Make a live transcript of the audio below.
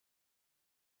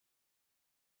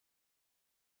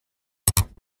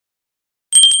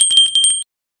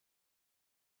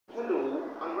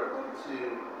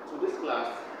to this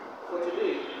class. For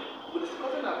today, we're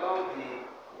discussing about the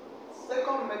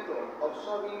second method of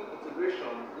solving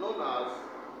integration known as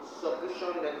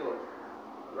substitution method.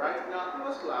 Right? In our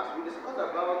previous class, we discussed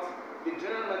about the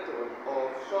general method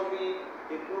of solving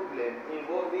a problem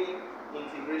involving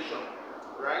integration.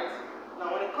 Right?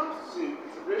 Now, when it comes to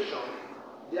integration,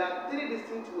 there are three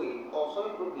distinct ways of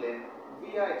solving problem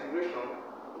via integration.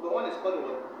 Number one is called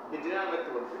what? The general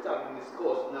method, which have been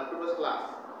discussed in our previous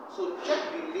class. So check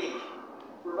the link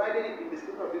provided in the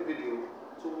description of this video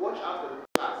to watch out for the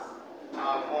class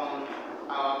on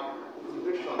our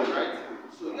integration, right?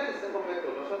 So here is the second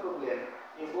method of solving problem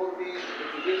involving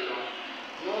integration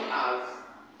known as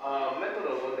method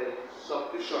of the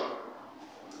substitution.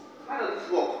 How does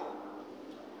this work?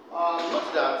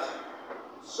 Note that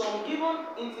some given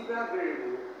integral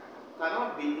variable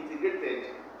cannot be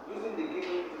integrated using the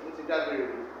given integral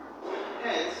variable.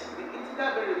 Hence, the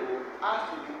integral variable has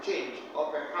to be changed or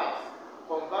perhaps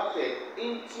converted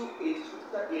into a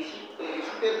suitable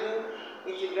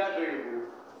integral variable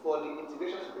for the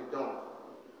integration to be done.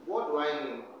 What do I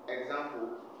mean? Example.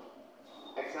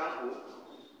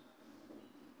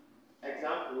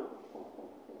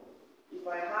 If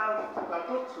I'm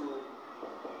taught to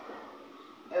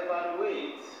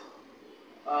evaluate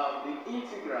the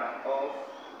integral of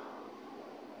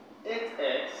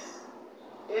 8x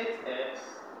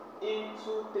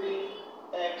into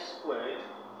 3x squared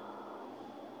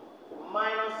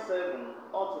minus 7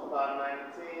 all to the power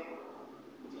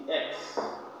 19 dx.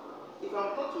 If I'm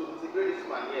taught to integrate this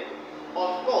one here,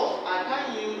 of course I can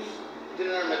use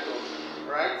general method,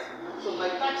 right? So my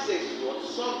task says what?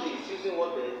 Solve this using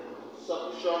what? The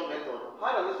substitution method.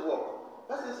 How does this work?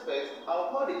 First things first, I'll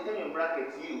call the term in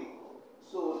brackets u.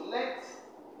 So let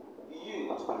u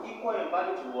to be equal in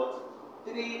value to what?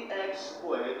 3x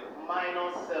squared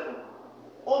minus 7.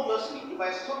 Obviously, if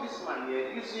I solve this one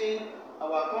here using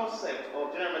our concept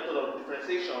of general method of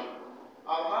differentiation,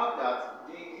 I'll have that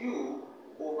the u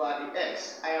over the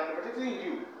x, I am differentiating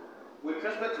u with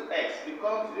respect to x,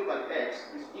 becomes u over the x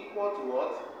is equal to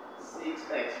what?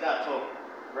 6x, that's all,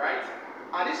 right?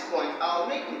 At this point, I'll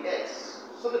make the x,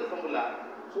 solve the formula.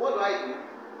 So what do?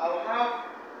 I'll have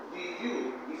the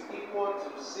u is equal to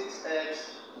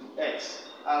 6x dx.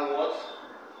 And what?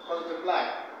 Multiply.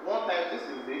 One time this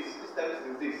is this time this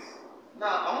is this.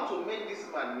 Now I want to make this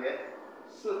man here.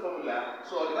 So the formula.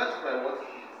 So I'll divide it by what?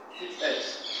 6x.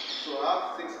 So I have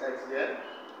 6x here.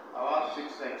 I have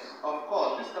 6x. Of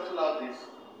course, this cancel out this.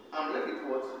 I'm left with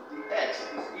what? The x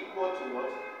is equal to what?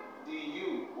 The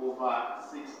u over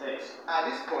 6x. At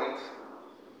this point,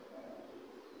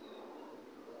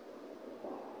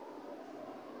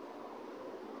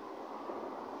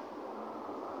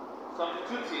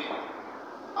 substituting,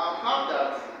 I'll have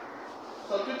that.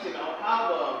 Substituting, I'll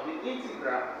have the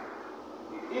integral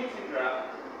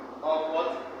of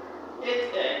what?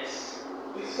 8x.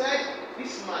 We said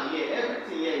this man here,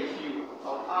 everything here is u.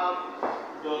 I'll have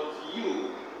dot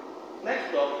u.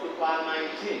 Next up to power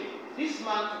 19. This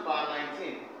man to power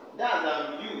 19.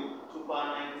 That's u to power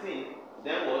 19.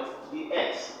 Then what? The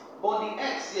x. But the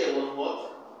x here was what?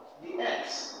 The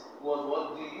x was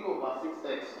what? The u over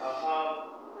 6x. I'll have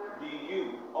the u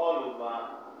all over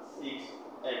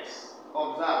 6x.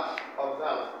 Observe.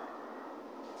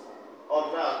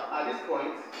 At this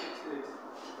point,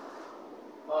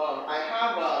 I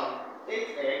have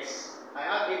 8x. I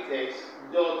have 8x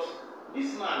dot this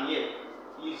man here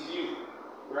is u,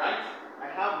 right? I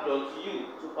have dot u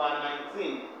to power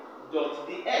 19 dot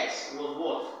the x was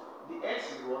what? The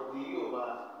x is what? The u over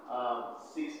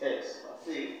 6x.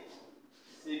 Say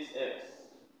 6x.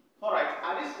 Alright,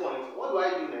 at this point, what do I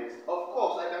do next? Of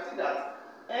course, I can see that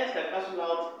x can cancel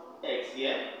out x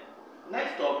here.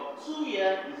 Next up, 2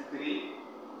 here is 3,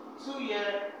 2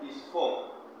 here is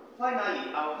 4.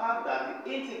 Finally, I'll have that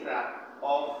the integral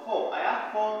of 4. I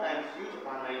have 4 times u to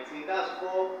power 19, that's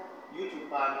 4 u to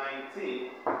power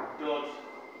 19 dot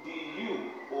the u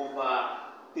over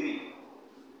 3.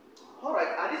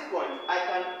 Alright, at this point, I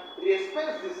can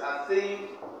re-express this as saying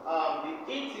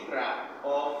the integral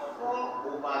of 4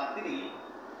 over 3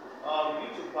 u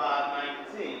to power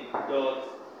 19 dot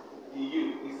du.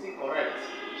 Is it correct?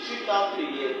 Shift out 3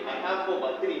 here, I have 4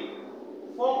 over 3.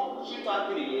 4, shift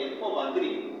out 3 here, 4 over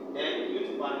 3. Then u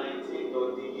to power 19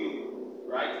 dot du.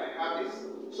 Right? I have this.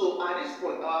 So at this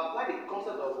point, I'll apply the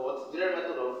concept of what? General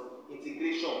method of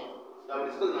integration that we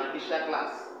discussed in our initial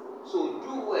class. So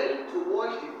do well to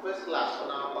watch the first class on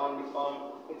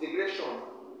integration.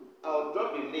 I'll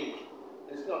drop the link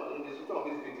in the description of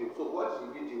this video. So watch the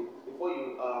video before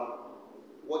you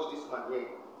watch this one here.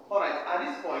 Alright, at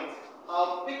this point,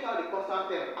 I'll pick out the constant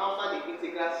term outside the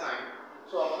integral sign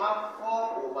So I'll have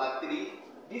 4 over 3.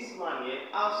 This man here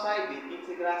outside the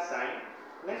integral sign.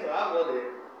 Next I'll have what the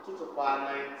 2 to the power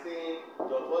 19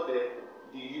 dot what the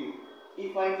du.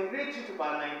 If I integrate 2 to the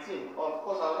power 19, of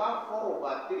course I'll have 4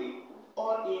 over 3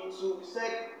 all into, we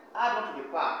said, add on to the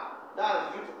power.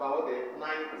 That is u to the power the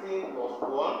 19 plus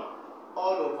 1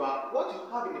 all over what you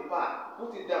have in the power.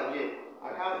 Put it down here.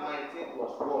 I have 19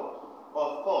 plus 1.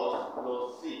 Of course,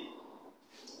 plus c.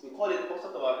 We call it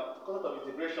concept of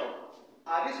integration.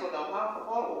 At this point, I'll have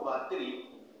 4 over 3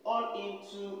 all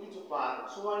into e to the power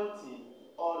 20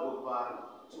 all over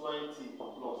 20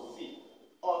 plus c.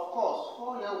 Of course,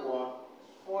 4 here 1,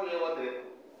 4 here what the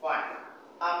 5.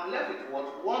 I'm left with what?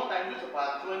 1 times e to the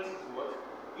power 20 is what?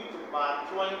 E to the power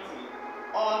 20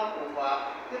 all over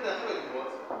 3 times 4 is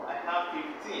what? I have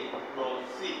 15 plus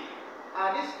c. At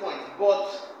this point,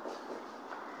 but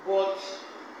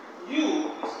u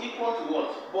is equal to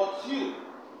what? But u,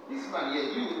 this man here,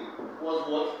 u was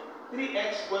what?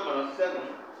 3x squared minus 7.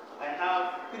 I have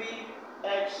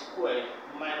 3x squared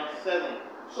minus 7.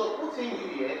 So put in u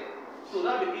here. So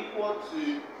that will be equal to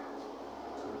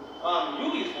u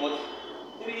is what?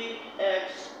 3x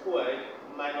squared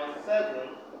minus 7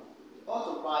 all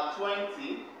to the power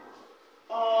 20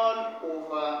 all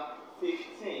over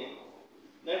 15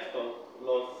 next up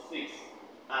plus 6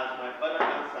 as my final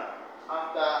answer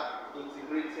after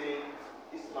integrating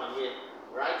this man here,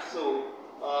 right? So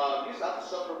this is how to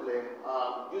solve problem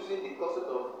using the concept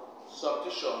of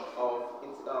substitution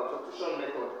substitution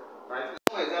method, right?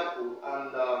 One example,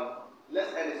 and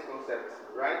let's end this concept,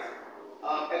 right?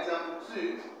 Example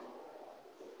 2.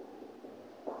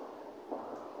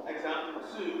 Example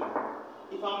 2.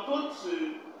 If I'm told to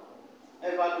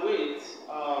evaluate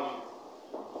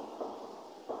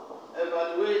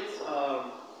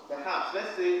perhaps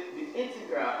let's say the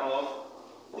integral of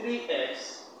 3x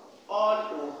all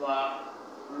over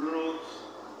root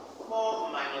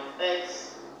 4 minus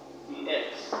x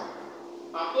dx.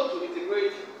 I'm going to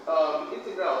integrate the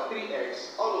integral of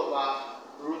 3x all over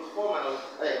root 4 minus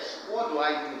x. What do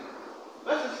I do?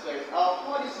 First things first, I'll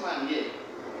call this man here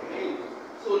u.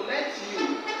 So let u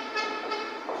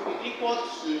to be equal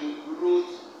to root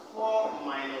 4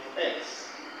 minus x.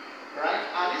 Right?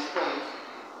 At this point,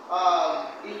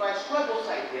 if I square both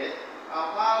sides here,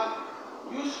 I'll have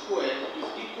u squared is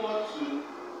equal to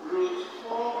root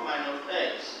 4 minus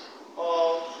x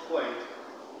all squared.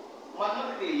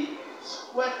 Mathematically,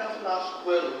 square cancel out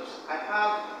square root. I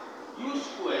have u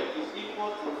squared is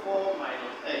equal to 4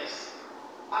 minus x.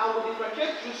 I will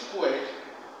differentiate u squared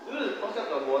using the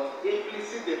concept of what?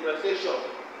 Implicit differentiation.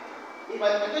 If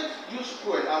I differentiate u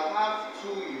squared, I'll have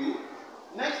 2u.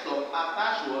 Next up,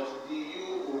 attach what? Du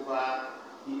over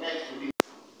the x to be.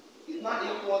 It's not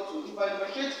equal to, if I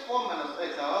differentiate 4 minus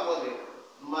x, I'll have what?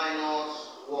 Minus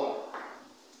 1.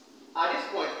 At this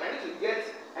point, I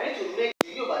need to make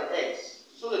du over the x.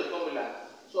 So the formula.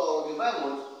 So I will divide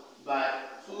what? By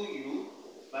 2u.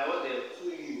 By what?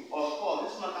 2u. Of course,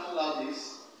 this one cancel out this.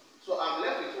 So I'm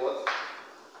left with what?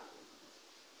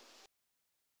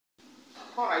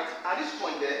 Alright, at this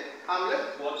point there, I'm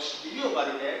left with what? Du over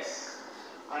the x.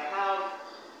 I have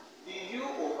du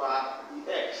over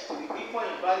the x to be equal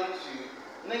in value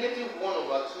to negative 1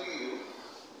 over 2u,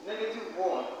 negative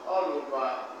 1 all over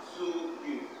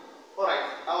 2u. Alright,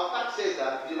 our fact says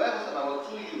that the divide by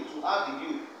 2u to have the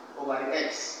u over the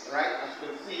x, right? As you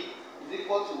can see, is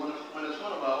equal to minus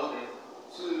 1 over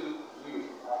 2u.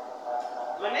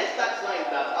 My next task now is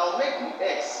that I'll make the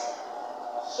x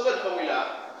solve the formula.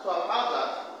 So I'll have that,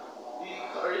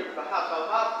 perhaps I'll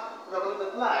have, if I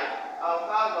multiply, I'll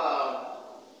have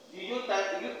du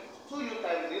times 2u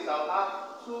times this, I'll have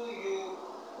 2u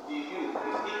du is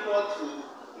equal to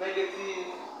negative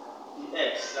the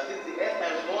x. That is the x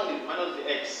times 1 is minus the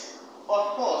x. Of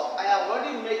course, I have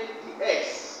already made the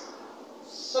x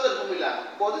solve the formula,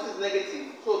 but this is negative,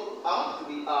 so I want it to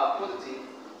be positive.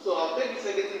 So I'll take this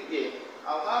negative here.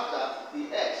 I'll have that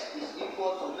the x is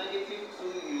equal to negative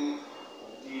 2u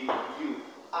du.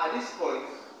 At this point,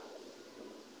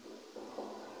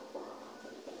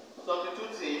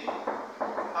 substituting,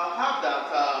 I'll have that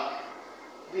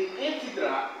the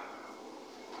integral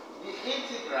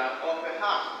of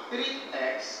perhaps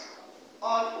 3x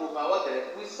all over what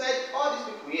we said all these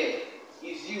people here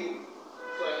is u.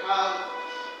 So I have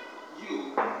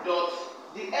u dot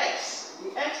the x. The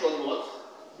x was what?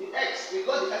 The x, we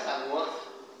got the x as what?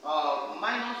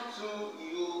 Minus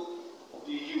 2u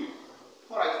du.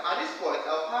 Alright, at this point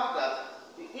I'll have that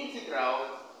the integral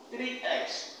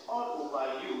 3x all over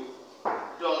u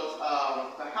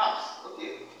dot perhaps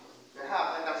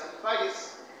I can simplify this.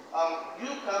 U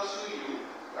cancel u,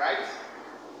 right?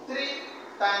 3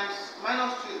 times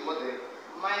minus 2 is what?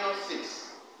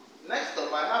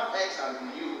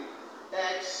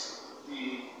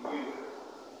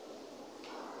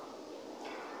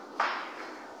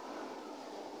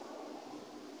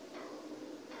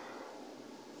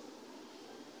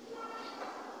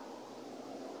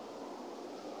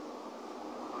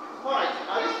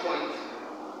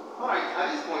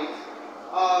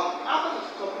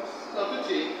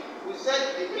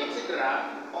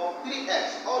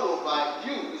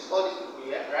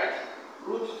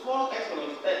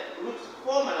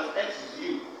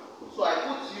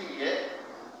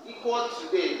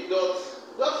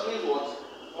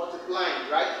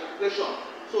 multiplication.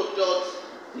 So dot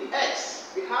the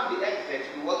x, we have the x there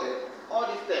to be what? All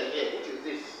this term here, which is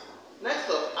this. Next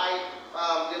up,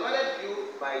 I divided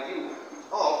u by u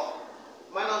of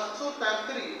minus 2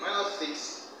 times 3 minus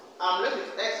 6. I'm left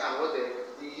with x and what?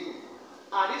 The u.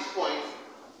 At this point,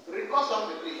 recall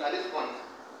something please at this point.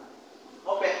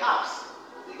 Or perhaps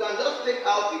you can just take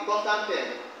out the constant term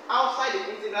outside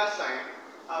the integral sign.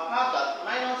 I'll have that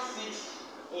minus 6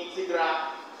 integral.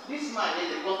 This man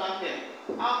is the constant term.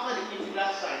 After the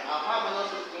integral sign, I'll have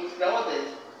minus 6 integral what is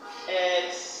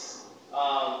x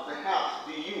perhaps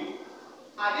the u.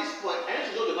 At this point, I need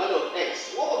to know the value of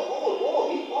x. What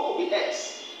will be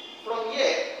x? From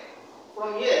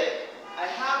here, I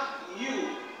have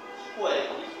u squared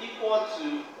is equal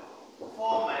to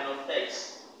 4 minus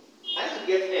x. I need to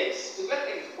get x. To get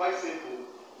x is quite simple.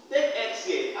 Take x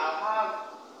here, I'll have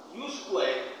u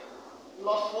squared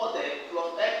plus 4x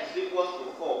plus x is equal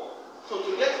to 4. So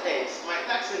to get x, my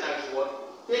tax now is what?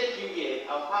 Take u here,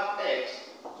 I'll have x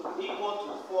to be equal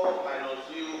to 4 minus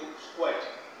u squared.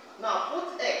 Now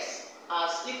put x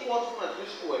as equal to minus u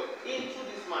squared into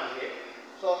this man here.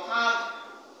 So I'll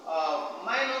have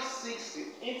minus 6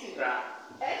 integral.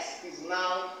 X is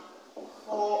now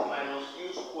 4 minus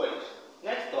u squared.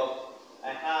 Next up,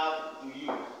 I have the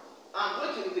u. I'm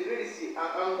going to integrate this.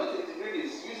 I'm going to integrate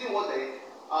this using what the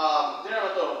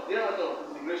derivative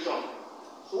of integration.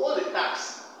 So what's the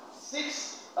tax?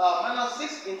 6 minus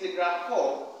 6 integral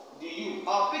 4 du.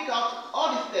 I'll pick out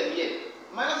all this term here.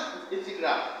 Minus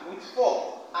integral with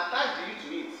 4. Attach the u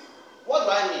to it. What do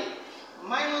I mean?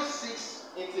 Minus 6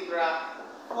 integral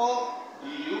 4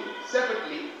 du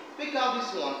separately. Pick out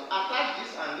this one. Attach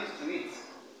this and this to it.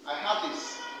 I have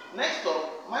this. Next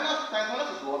up, minus times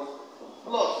minus is what?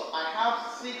 Plus, I have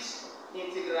 6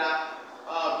 integral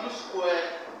u squared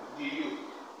du.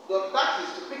 The task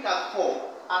is to pick out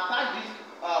 4. Attach this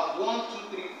 1,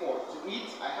 2, 3, 4 to it.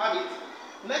 I have it.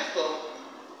 Next up,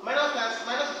 minus times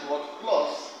minus is what?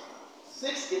 Plus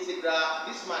 6 integral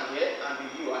this man here and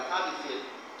the u. I have it here.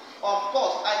 Of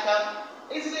course, I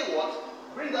can easily what?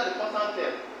 Bring out the constant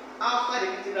term outside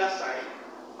the integral sign.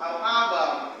 I'll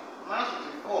have minus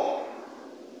 54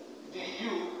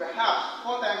 du, perhaps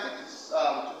 4 times 6 is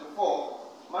 54,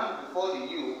 minus 54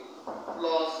 du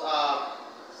plus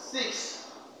 6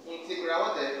 integral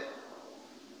what then?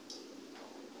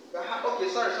 Okay,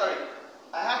 sorry.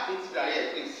 I have integral here,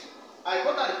 please. I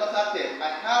got out the constant term. I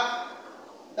have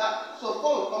that, so 4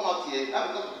 will come out here.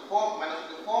 That becomes 54 minus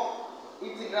 54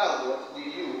 integral of what?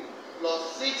 Du plus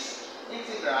 6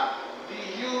 integral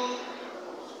du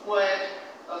squared,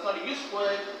 u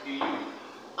squared du.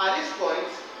 At this point,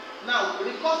 now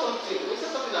recall something. We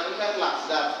said something in our initial class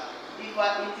that if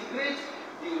I integrate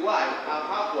the y, I'll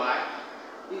have y.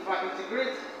 If I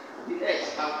integrate the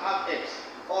x, I'll have x.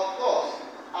 Of course,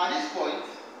 at this point,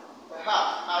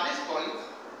 perhaps at this point,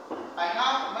 I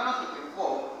have minus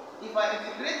 54. If I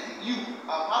integrate the u,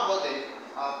 I'll have what then?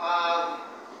 I'll have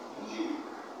u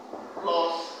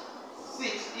plus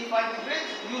 6. If I integrate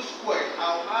u squared,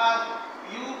 I'll have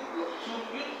u plus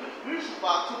 2, u to the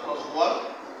power 2 plus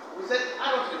 1. We said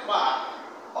add on to the power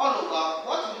all over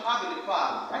what you have in the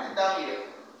power. Write it down here.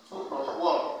 2 plus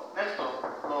 1. Next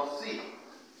up, plus c.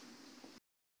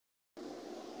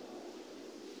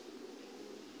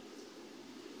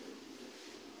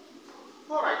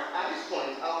 Alright, at this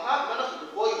point, I'll have minus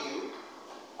 24u,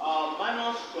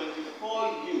 minus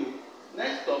 24u.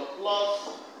 Next up, plus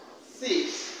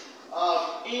 6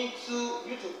 into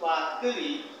u to the power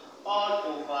 3 all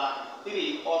over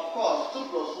 3. Of course, 2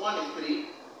 plus 1 is 3.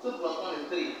 2 plus 1 is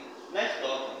 3. Next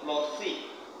up, plus c.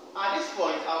 At this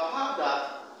point, I'll have that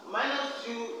minus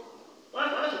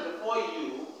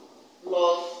 24u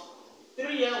plus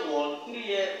 3 here 1, 3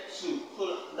 here 2. So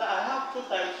that I have 2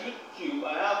 times u cube.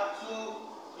 I have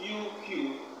 2u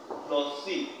cube plus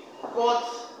c. But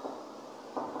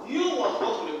u was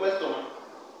what in the question?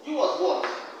 U was what?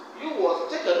 U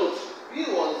was, take a note. U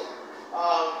was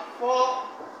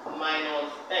 4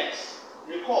 minus x.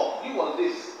 Recall, u was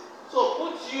this. So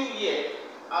put u here.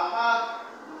 I have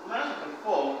minus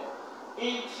 4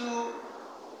 into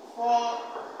 4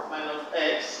 minus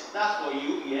x. That's for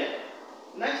u here.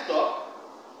 Next up,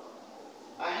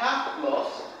 I have plus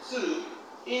 2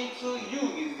 into u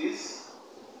is this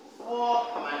 4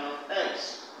 minus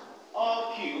x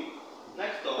all cube.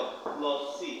 Next up,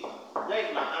 plus c. That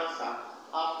is my answer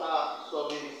after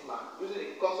solving this math using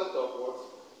the concept of what?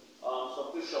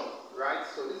 Substitution, right?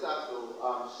 So this has to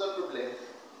solve problem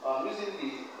using the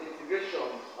integration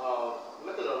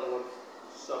method of what?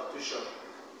 Substitution.